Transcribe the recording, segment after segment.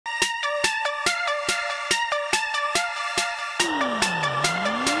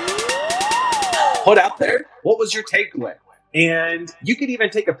put out there what was your takeaway. And you could even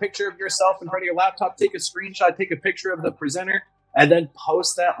take a picture of yourself in front of your laptop, take a screenshot, take a picture of the presenter, and then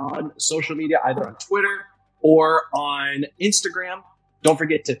post that on social media, either on Twitter or on Instagram. Don't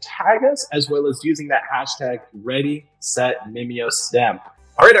forget to tag us, as well as using that hashtag Ready, Set, Mimeo STEM.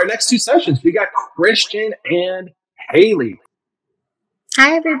 All right, our next two sessions, we got Christian and Haley.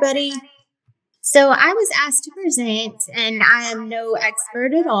 Hi, everybody. So I was asked to present, and I am no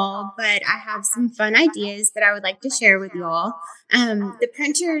expert at all, but I have some fun ideas that I would like to share with you all. The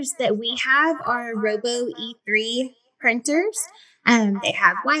printers that we have are Robo E3 printers. They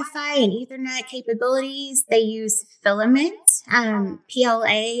have Wi-Fi and Ethernet capabilities. They use filament,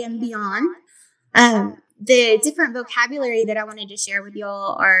 PLA, and beyond. The different vocabulary that I wanted to share with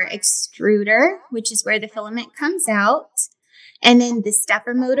y'all are extruder, which is where the filament comes out. And then the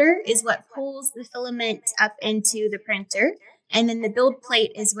stepper motor is what pulls the filament up into the printer. And then the build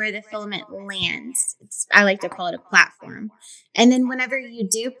plate is where the filament lands. I like to call it a platform. And then whenever you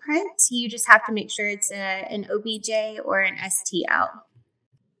do print, you just have to make sure it's an OBJ or an STL.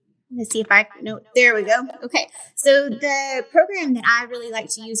 Let's see if there we go. Okay, so the program that I really like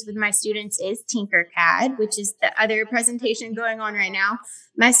to use with my students is Tinkercad, which is the other presentation going on right now.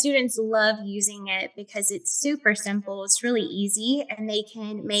 My students love using it because it's super simple, it's really easy, and they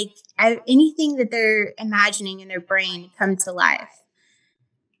can make anything that they're imagining in their brain come to life.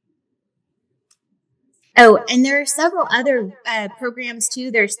 Oh, and there are several other programs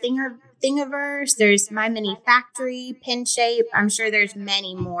too. There's Thingiverse, there's My Mini Factory, PinShape. I'm sure there's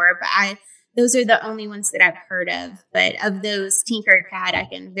many more, but those are the only ones that I've heard of. But of those, Tinkercad I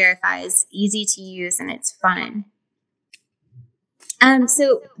can verify is easy to use and it's fun.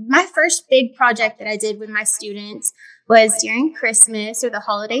 So my first big project that I did with my students was during Christmas or the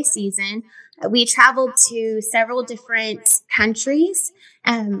holiday season. We traveled to several different countries.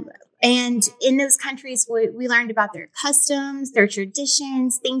 And in those countries, we learned about their customs, their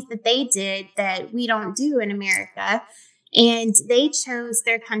traditions, things that they did that we don't do in America. And they chose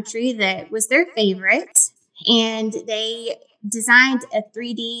their country that was their favorite. And they designed a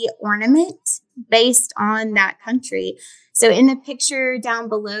 3D ornament based on that country. So in the picture down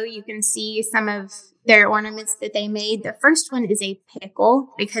below, you can see some of their ornaments that they made. The first one is a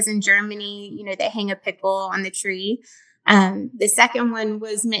pickle, because in Germany, they hang a pickle on the tree. The second one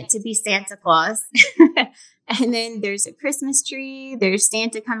was meant to be Santa Claus. And then there's a Christmas tree, there's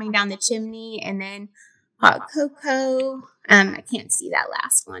Santa coming down the chimney, and then hot cocoa. I can't see that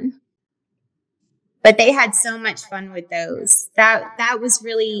last one. But they had so much fun with those. That was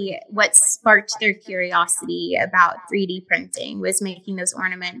really what sparked their curiosity about 3D printing, was making those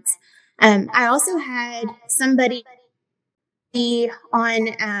ornaments. I also had somebody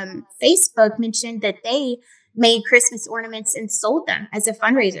on Facebook mentioned that they made Christmas ornaments and sold them as a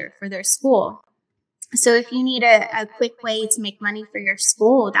fundraiser for their school. So if you need a quick way to make money for your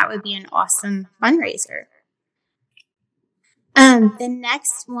school, that would be an awesome fundraiser. The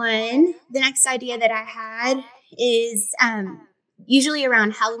next idea that I had is usually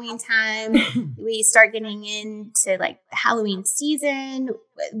around Halloween time, we start getting into like the Halloween season.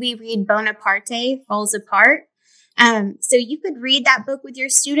 We read Bonaparte Falls Apart. So you could read that book with your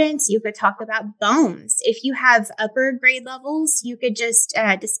students. You could talk about bones. If you have upper grade levels, you could just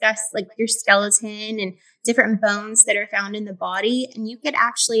discuss like your skeleton and different bones that are found in the body. And you could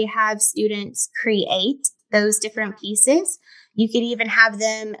actually have students create those different pieces. You could even have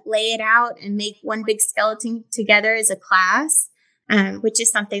them lay it out and make one big skeleton together as a class, which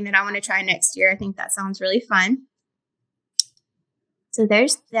is something that I want to try next year. I think that sounds really fun. So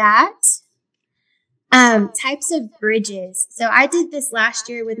there's that. Types of bridges. So I did this last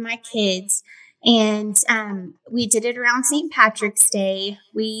year with my kids, and we did it around St. Patrick's Day.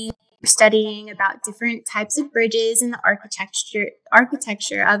 We were studying about different types of bridges and the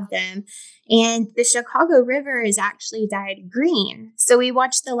architecture of them. And the Chicago River is actually dyed green. So we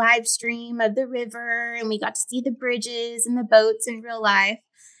watched the live stream of the river, and we got to see the bridges and the boats in real life.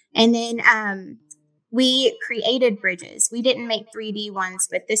 And then we created bridges. We didn't make 3D ones,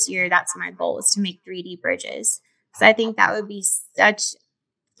 but this year that's my goal, is to make 3D bridges. So I think that would be such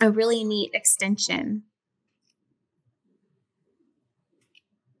a really neat extension.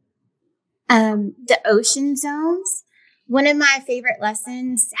 The ocean zones. One of my favorite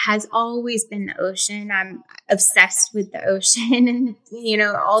lessons has always been the ocean. I'm obsessed with the ocean and,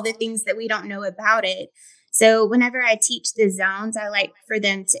 all the things that we don't know about it. So whenever I teach the zones, I like for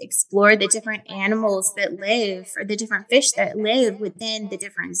them to explore the different animals that live, or the different fish that live within the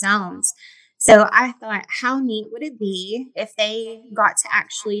different zones. So I thought, how neat would it be if they got to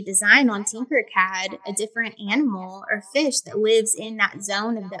actually design on Tinkercad a different animal or fish that lives in that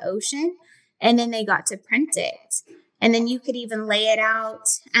zone of the ocean? and then they got to print it. And then you could even lay it out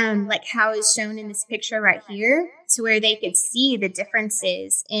like how is shown in this picture right here, to where they could see the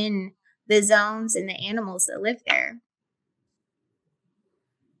differences in the zones and the animals that live there.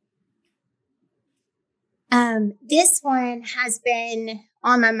 This one has been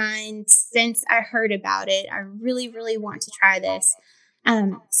on my mind since I heard about it. I really, really want to try this.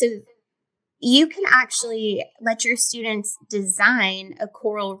 So you can actually let your students design a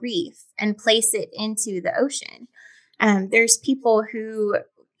coral reef and place it into the ocean. There's people who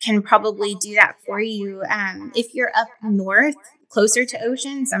can probably do that for you. If you're up north, closer to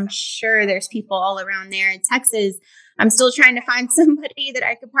oceans, I'm sure there's people all around there. In Texas, I'm still trying to find somebody that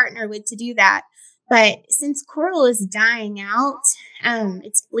I could partner with to do that. But since coral is dying out,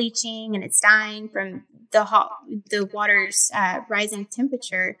 it's bleaching and it's dying from the water's rising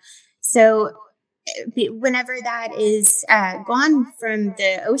temperature. So whenever that is gone from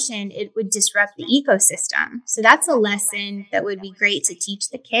the ocean, it would disrupt the ecosystem. So that's a lesson that would be great to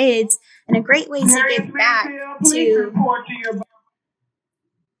teach the kids, and a great way to give back to.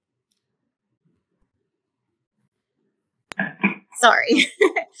 Sorry.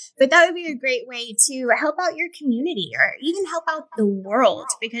 But that would be a great way to help out your community or even help out the world,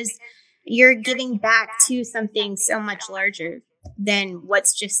 because you're giving back to something so much larger than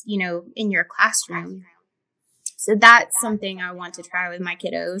what's just, in your classroom. So that's something I want to try with my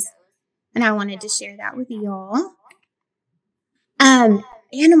kiddos. And I wanted to share that with y'all.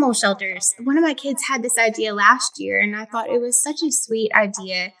 Animal shelters. One of my kids had this idea last year, and I thought it was such a sweet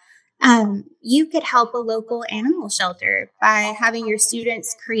idea. You could help a local animal shelter by having your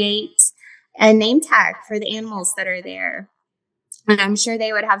students create a name tag for the animals that are there. And I'm sure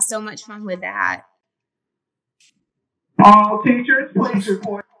they would have so much fun with that. All teachers, please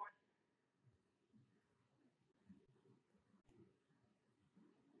report.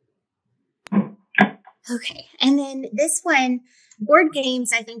 Okay, and then this one, board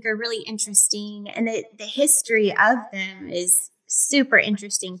games, I think are really interesting, and the history of them is super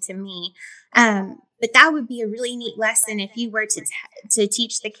interesting to me. But that would be a really neat lesson if you were to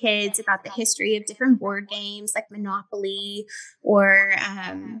teach the kids about the history of different board games like Monopoly or,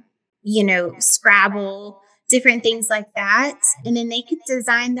 Scrabble, different things like that. And then they could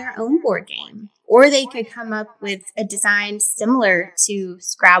design their own board game, or they could come up with a design similar to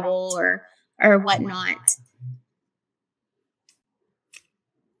Scrabble or whatnot.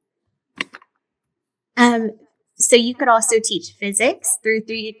 So you could also teach physics through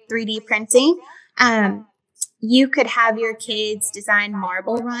 3D printing. You could have your kids design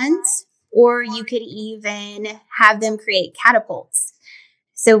marble runs, or you could even have them create catapults.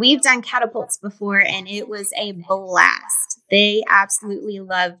 So we've done catapults before, and it was a blast. They absolutely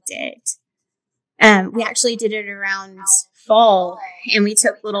loved it. We actually did it around fall, and we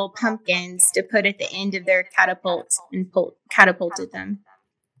took little pumpkins to put at the end of their catapult and catapulted them.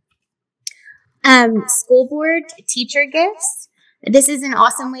 School board teacher gifts. This is an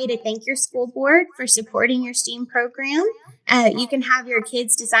awesome way to thank your school board for supporting your STEAM program. You can have your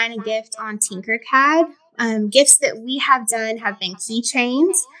kids design a gift on Tinkercad. Gifts that we have done have been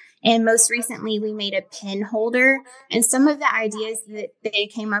keychains, and most recently we made a pen holder. And some of the ideas that they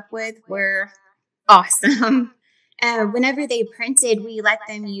came up with were awesome. Whenever they printed, we let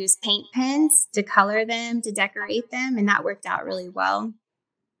them use paint pens to color them, to decorate them, and that worked out really well.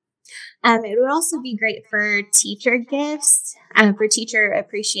 It would also be great for teacher gifts, for Teacher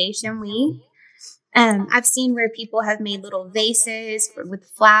Appreciation Week. I've seen where people have made little vases with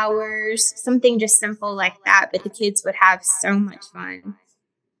flowers, something just simple like that, but the kids would have so much fun.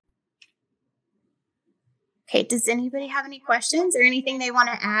 Okay, does anybody have any questions or anything they want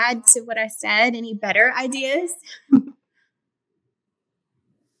to add to what I said? Any better ideas?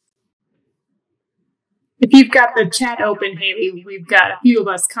 If you've got the chat open, Haley, we've got a few of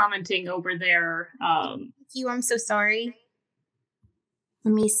us commenting over there. I'm so sorry.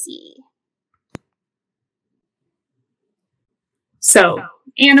 Let me see. So,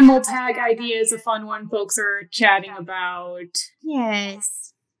 animal tag idea is a fun one folks are chatting about.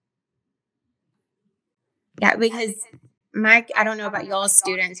 Yes. Yeah, because I don't know about y'all's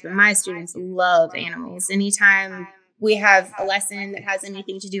students, but my students love animals. Anytime we have a lesson that has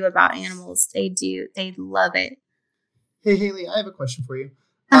anything to do about animals, they love it. Hey, Haley, I have a question for you.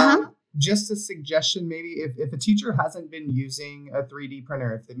 Just a suggestion, maybe if a teacher hasn't been using a 3D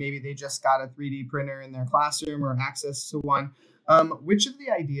printer, if maybe they just got a 3D printer in their classroom or access to one, which of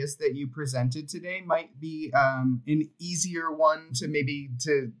the ideas that you presented today might be an easier one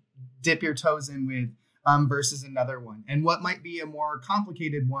to dip your toes in with versus another one? And what might be a more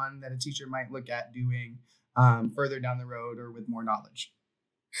complicated one that a teacher might look at doing further down the road or with more knowledge?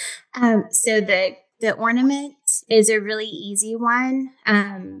 So the ornament is a really easy one.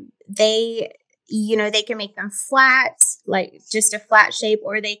 They can make them flat, like just a flat shape,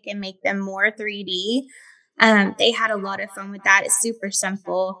 or they can make them more 3D. They had a lot of fun with that. It's super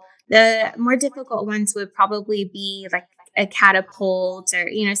simple. The more difficult ones would probably be like a catapult or,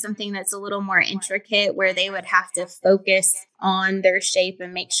 something that's a little more intricate where they would have to focus on their shape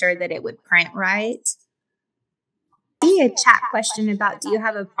and make sure that it would print right. A chat question about, do you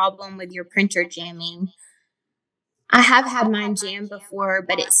have a problem with your printer jamming? I have had mine jam before,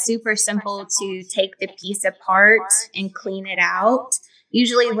 but it's super simple to take the piece apart and clean it out.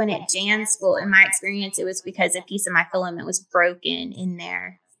 Usually when it jams, well, in my experience, it was because a piece of my filament was broken in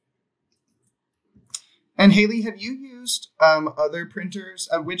there. And Haley, have you used other printers?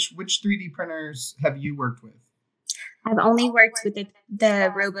 Which 3D printers have you worked with? I've only worked with the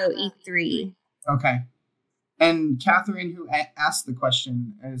Robo E3. Okay. And Catherine, who asked the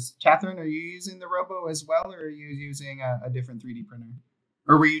question, Catherine, are you using the Robo as well, or are you using a different 3D printer?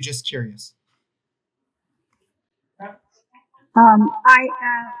 Or were you just curious? I am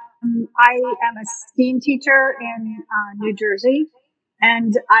a STEAM teacher in New Jersey,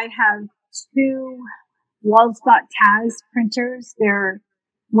 and I have 2 WallSpot TAS printers. They're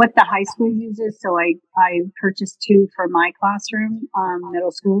what the high school uses, so I purchased 2 for my classroom, middle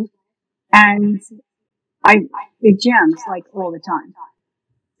school, and it jams like all the time.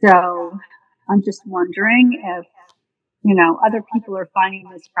 So I'm just wondering if, other people are finding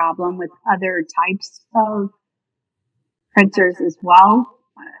this problem with other types of printers as well.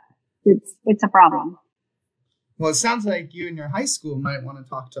 It's a problem. Well, it sounds like you and your high school might want to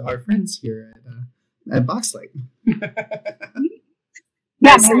talk to our friends here at Boxlight.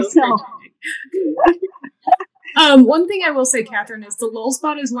 Yeah, so. One thing I will say, Catherine, is the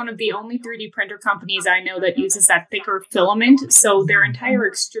LulzBot is one of the only 3D printer companies I know that uses that thicker filament. So their entire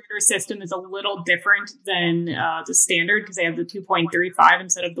extruder system is a little different than the standard because they have the 2.35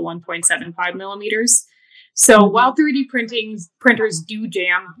 instead of the 1.75 millimeters. So while 3D printers do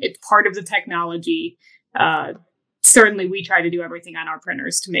jam, it's part of the technology. Certainly, we try to do everything on our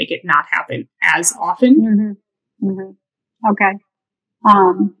printers to make it not happen as often. Mm-hmm. Mm-hmm. Okay.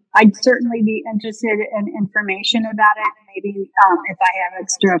 I'd certainly be interested in information about it. Maybe if I have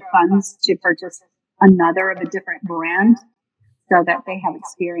extra funds to purchase another of a different brand so that they have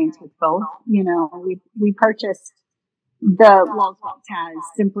experience with both. We purchased the LulzBot TAS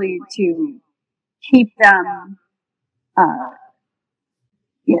simply to keep them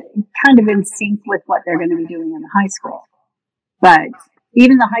kind of in sync with what they're going to be doing in the high school. But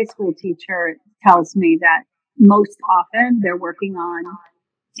even the high school teacher tells me that most often they're working on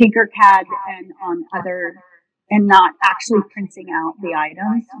Tinkercad and on and not actually printing out the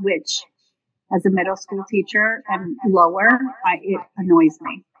items, which as a middle school teacher and lower, it annoys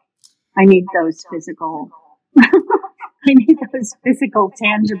me. I need those physical,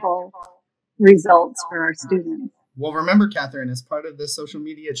 tangible results for our students. Well, remember, Catherine, as part of the social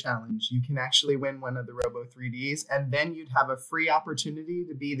media challenge, you can actually win one of the Robo 3Ds, and then you'd have a free opportunity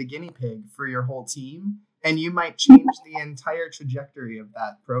to be the guinea pig for your whole team, and you might change the entire trajectory of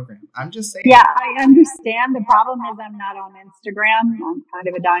that program. I'm just saying. Yeah, I understand. The problem is I'm not on Instagram. I'm kind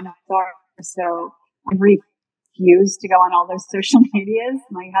of a dinosaur, so I refuse to go on all those social medias.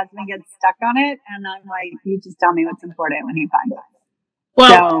 My husband gets stuck on it, and I'm like, you just tell me what's important when you find it.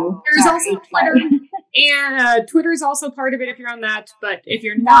 Well, there's also Twitter, and Twitter is also part of it if you're on that. But if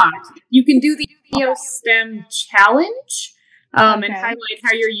you're not, you can do the STEM challenge and highlight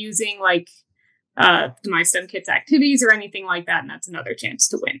how you're using My STEM Kids activities or anything like that, and that's another chance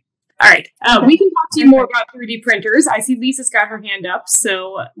to win. All right, we can talk to you more about 3D printers. I see Lisa's got her hand up,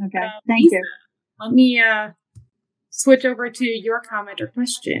 so thank Lisa, you. Let me switch over to your comment or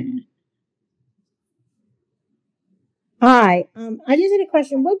question. Hi, I just had a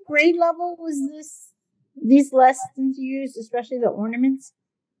question. What grade level was these lessons used, especially the ornaments?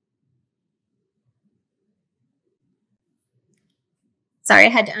 Sorry, I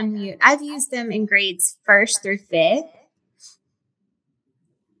had to unmute. I've used them in grades 1st through 5th.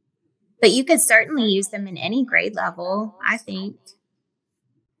 But you could certainly use them in any grade level, I think.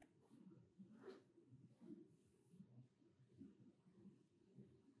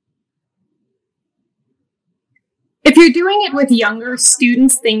 If you're doing it with younger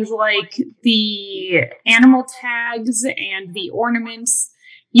students, things like the animal tags and the ornaments,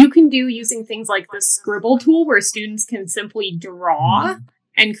 you can do using things like the scribble tool where students can simply draw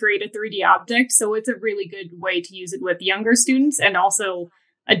and create a 3D object. So it's a really good way to use it with younger students, and also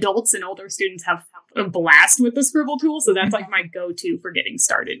adults and older students have a blast with the scribble tool. So that's like my go-to for getting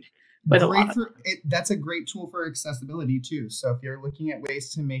started with a lot of that's a great tool for accessibility too. So if you're looking at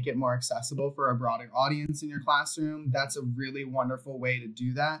ways to make it more accessible for a broader audience in your classroom, that's a really wonderful way to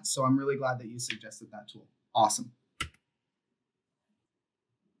do that. So I'm really glad that you suggested that tool. Awesome.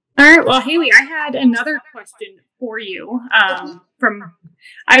 All right. Well, Haley, I had another question for you. I've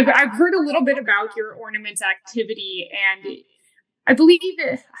heard a little bit about your ornaments activity, and I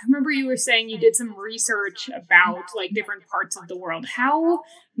remember you were saying you did some research about like different parts of the world. How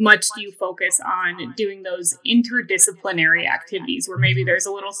much do you focus on doing those interdisciplinary activities where maybe there's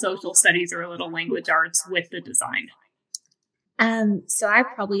a little social studies or a little language arts with the design? So I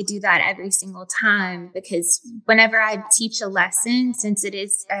probably do that every single time, because whenever I teach a lesson, since it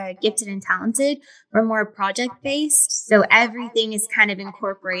is gifted and talented, we're more project based. So everything is kind of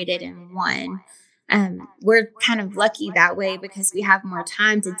incorporated in one. We're kind of lucky that way because we have more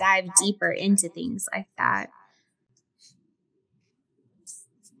time to dive deeper into things like that.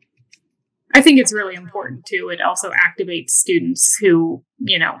 I think it's really important too. It also activates students who,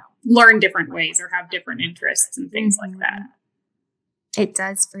 learn different ways or have different interests and things like that. It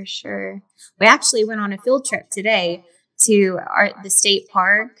does for sure. We actually went on a field trip today to the state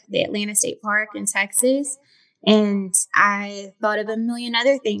park, the Atlanta State Park in Texas. And I thought of a million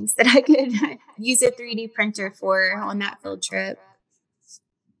other things that I could use a 3D printer for on that field trip.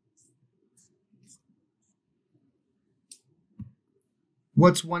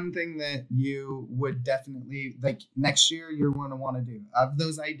 What's one thing that you would definitely, like next year, you're going to want to do? Of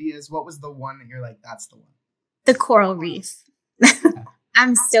those ideas, what was the one that you're like, that's the one? The coral reef.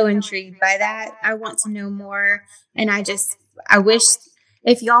 I'm so intrigued by that. I want to know more. And I wish,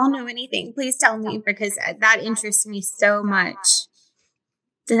 if y'all know anything, please tell me, because that interests me so much.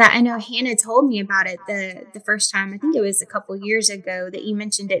 I know Hannah told me about it the first time. I think it was a couple years ago that you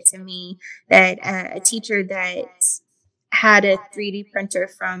mentioned it to me, that a teacher that had a 3D printer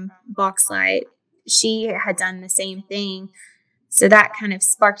from Boxlight, she had done the same thing. So that kind of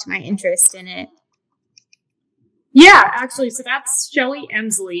sparked my interest in it. Yeah, actually, so that's Shelly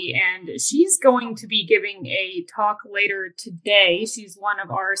Emsley, and she's going to be giving a talk later today. She's one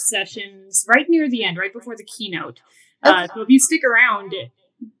of our sessions right near the end, right before the keynote. So if you stick around,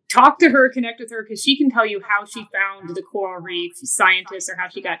 talk to her, connect with her, because she can tell you how she found the coral reef scientists or how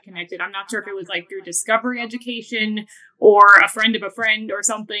she got connected. I'm not sure if it was like through Discovery Education or a friend of a friend or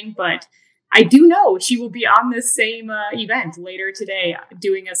something, but I do know she will be on this same event later today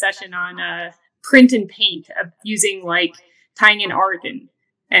doing a session on print and paint, using like tying in art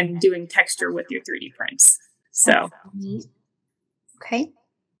and doing texture with your 3D prints. So, okay.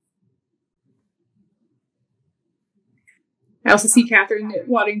 I also see Catherine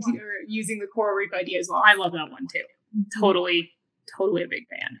using the coral reef idea as well. I love that one too. Totally a big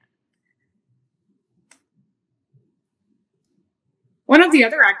fan. One of the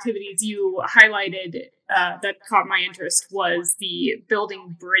other activities you highlighted that caught my interest was the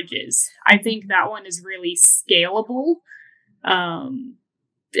building bridges. I think that one is really scalable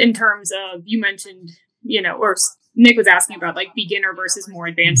in terms of, you mentioned, or Nick was asking about like beginner versus more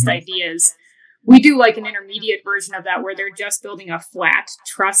advanced ideas. We do like an intermediate version of that where they're just building a flat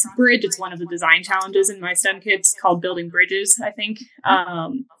truss bridge. It's one of the design challenges in my STEM kits called Building Bridges, I think.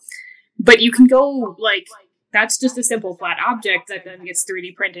 But you can go like, that's just a simple flat object that then gets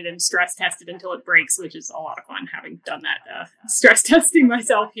 3D printed and stress tested until it breaks, which is a lot of fun, having done that stress testing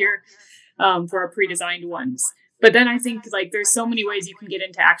myself here for our pre-designed ones. But then I think like there's so many ways you can get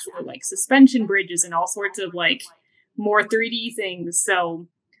into actual like suspension bridges and all sorts of like more 3D things. So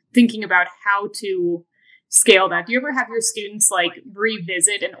thinking about how to scale that. Do you ever have your students like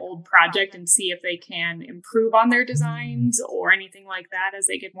revisit an old project and see if they can improve on their designs or anything like that as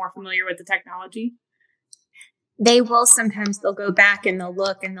they get more familiar with the technology? They will sometimes, they'll go back and they'll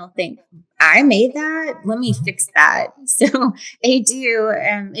look and they'll think, I made that, let me fix that. So they do.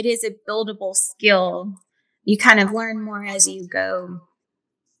 It is a buildable skill. You kind of learn more as you go.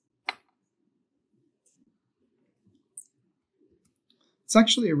 It's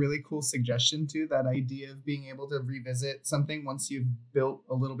actually a really cool suggestion too, that idea of being able to revisit something once you've built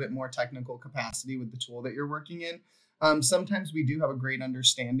a little bit more technical capacity with the tool that you're working in. Sometimes we do have a great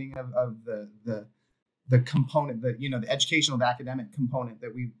understanding of the component, the educational, the academic component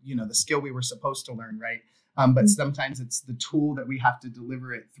that we, the skill we were supposed to learn, right? But sometimes it's the tool that we have to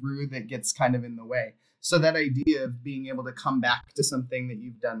deliver it through that gets kind of in the way. So that idea of being able to come back to something that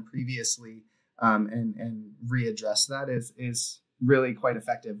you've done previously and readdress that is really quite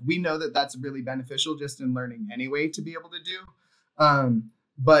effective. We know that that's really beneficial just in learning anyway to be able to do.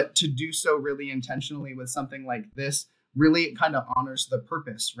 But to do so really intentionally with something like this, really it kind of honors the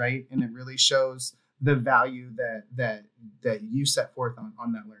purpose, right? And it really shows the value that you set forth on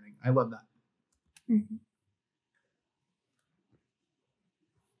that learning. I love that. Mm-hmm.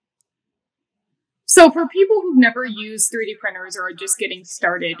 So for people who've never used 3D printers or are just getting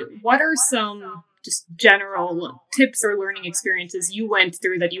started, what are some just general tips or learning experiences you went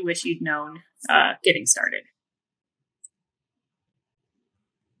through that you wish you'd known getting started?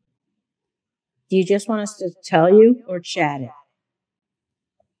 Do you just want us to tell you or chat it?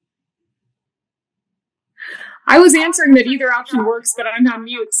 I was answering that either option works, but I'm on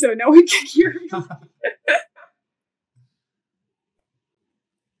mute, so no one can hear me.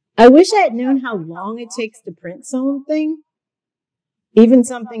 I wish I had known how long it takes to print something, even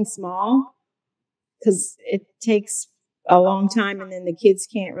something small, because it takes a long time and then the kids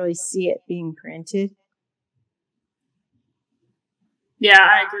can't really see it being printed. Yeah,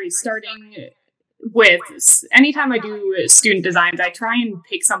 I agree. Starting with, anytime I do student designs, I try and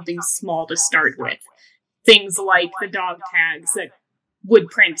pick something small to start with. Things like the dog tags that would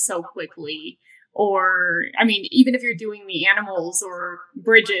print so quickly. Or, I mean, even if you're doing the animals or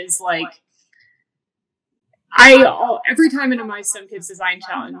bridges, like, every time in my STEM Kids Design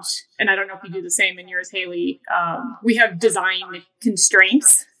Challenge, and I don't know if you do the same in yours, Haley, we have design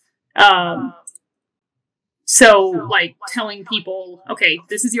constraints. So, like, telling people, okay,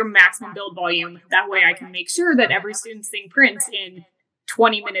 this is your maximum build volume. That way I can make sure that every student's thing prints in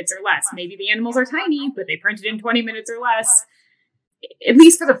 20 minutes or less. Maybe the animals are tiny, but they printed in 20 minutes or less. At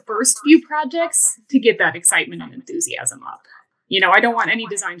least for the first few projects, to get that excitement and enthusiasm up. You know, I don't want any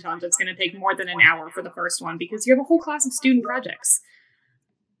design challenge that's going to take more than an hour for the first one, because you have a whole class of student projects.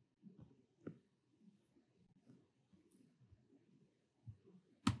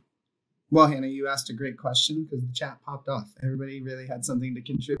 Well, Hannah, you asked a great question because the chat popped off. Everybody really had something to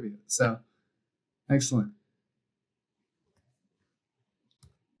contribute. So, excellent.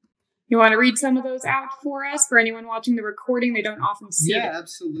 You want to read some of those out for us? For anyone watching the recording, they don't often see it. Yeah,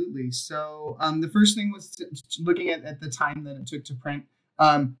 absolutely. So the first thing was looking at the time that it took to print.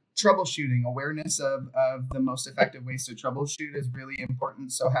 Troubleshooting, awareness of the most effective ways to troubleshoot is really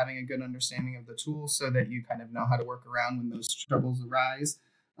important. So having a good understanding of the tools so that you kind of know how to work around when those troubles arise.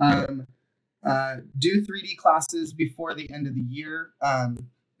 Do 3D classes before the end of the year.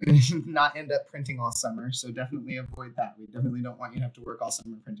 Not end up printing all summer. So definitely avoid that. We definitely don't want you to have to work all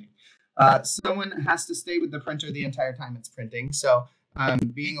summer printing. Someone has to stay with the printer the entire time it's printing. So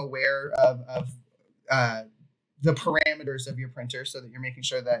being aware of the parameters of your printer so that you're making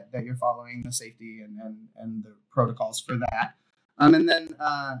sure that you're following the safety and the protocols for that. And then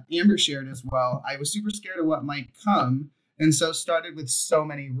Amber shared as well, I was super scared of what might come. And so started with so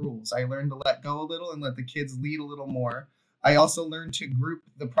many rules. I learned to let go a little and let the kids lead a little more. I also learned to group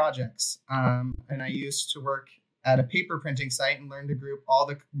the projects. And I used to work at a paper printing site and learned to group all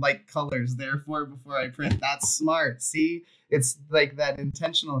the light colors, therefore, before I print. That's smart. See, it's like that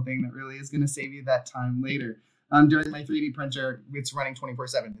intentional thing that really is going to save you that time later. During my 3D printer, it's running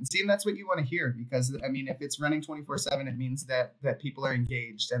 24/7. And see, and that's what you want to hear, because, I mean, if it's running 24/7, it means that people are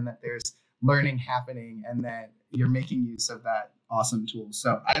engaged and that there's learning happening and that you're making use of that awesome tool.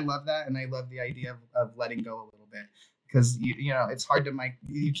 So I love that. And I love the idea of letting go a little bit, because, you know, it's hard to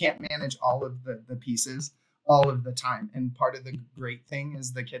you can't manage all of the pieces all of the time. And part of the great thing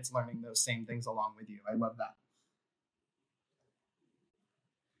is the kids learning those same things along with you. I love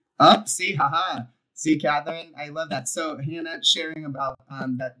that. See, haha. See, Catherine, I love that. So Hannah sharing about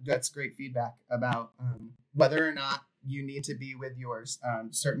that's great feedback about whether or not you need to be with yours,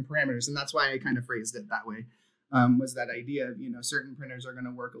 certain parameters. And that's why I kind of phrased it that way, was that idea of, you know, certain printers are going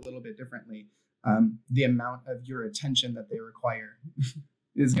to work a little bit differently. The amount of your attention that they require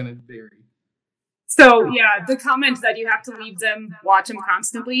is going to vary. So yeah, the comment that you have to leave them, watch them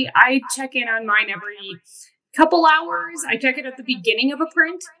constantly. I check in on mine every couple hours. I check it at the beginning of a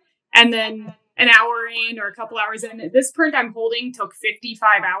print, and then an hour in or a couple hours in. This print I'm holding took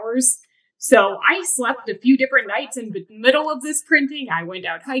 55 hours. So I slept a few different nights in the middle of this printing. I went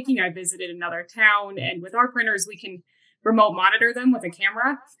out hiking. I visited another town. And with our printers, we can remote monitor them with a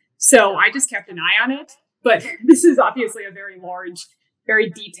camera. So I just kept an eye on it. But this is obviously a very large, very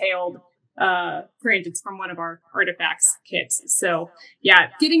detailed print. It's from one of our artifacts kits. So yeah,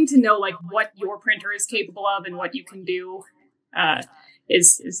 getting to know like what your printer is capable of and what you can do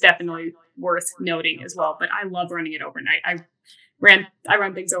is definitely worth noting as well. But I love running it overnight. I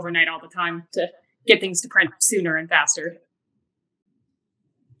run things overnight all the time to get things to print sooner and faster.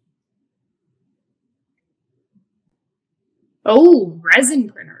 Oh, resin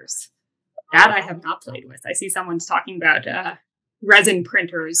printers. That I have not played with. I see someone's talking about resin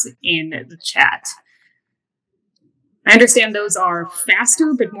printers in the chat. I understand those are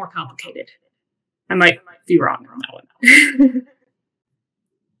faster, but more complicated. I might be wrong on that one.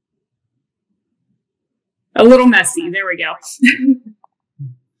 A little messy. There we go.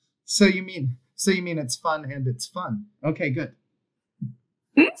 So you mean it's fun and it's fun. Okay, good.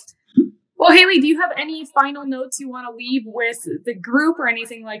 Well, Haley, do you have any final notes you want to leave with the group or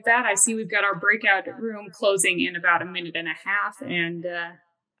anything like that? I see we've got our breakout room closing in about a minute and a half. And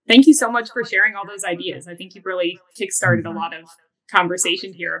thank you so much for sharing all those ideas. I think you've really kickstarted a lot of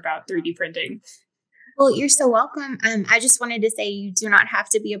conversation here about 3D printing. Well, you're so welcome. I just wanted to say you do not have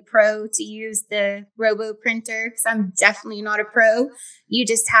to be a pro to use the Robo printer, because I'm definitely not a pro. You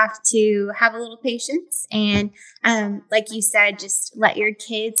just have to have a little patience and, like you said, just let your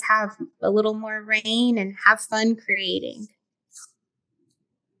kids have a little more reign and have fun creating.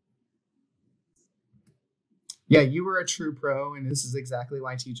 Yeah, you were a true pro, and this is exactly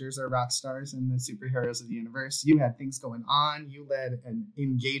why teachers are rock stars and the superheroes of the universe. You had things going on. You led an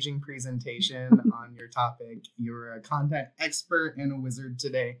engaging presentation on your topic. You were a content expert and a wizard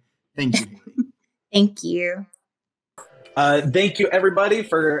today. Thank you, Haley. Thank you. Thank you, everybody,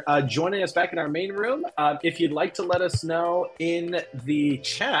 for joining us back in our main room. If you'd like to let us know in the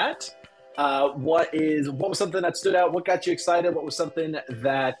chat, what was something that stood out? What got you excited? What was something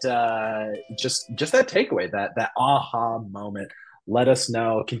that just that takeaway, that aha moment? Let us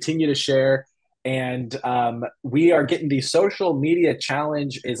know. Continue to share. And we are getting the social media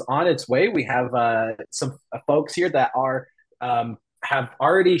challenge is on its way. We have some folks here that are have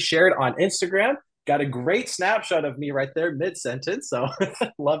already shared on Instagram. Got a great snapshot of me right there mid-sentence. So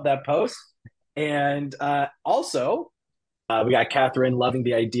love that post. And also, we got Catherine loving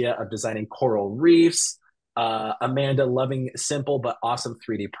the idea of designing coral reefs. Amanda loving simple but awesome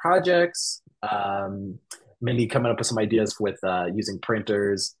 3D projects. Mindy coming up with some ideas with using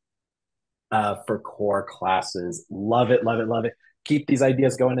printers for core classes. Love it, love it, love it. Keep these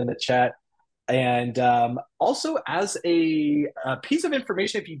ideas going in the chat. And also, as a piece of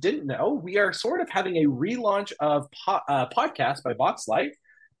information, if you didn't know, we are sort of having a relaunch of podcasts by Box Life.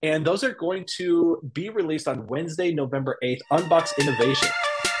 And those are going to be released on Wednesday, November 8th, Unbox Innovation.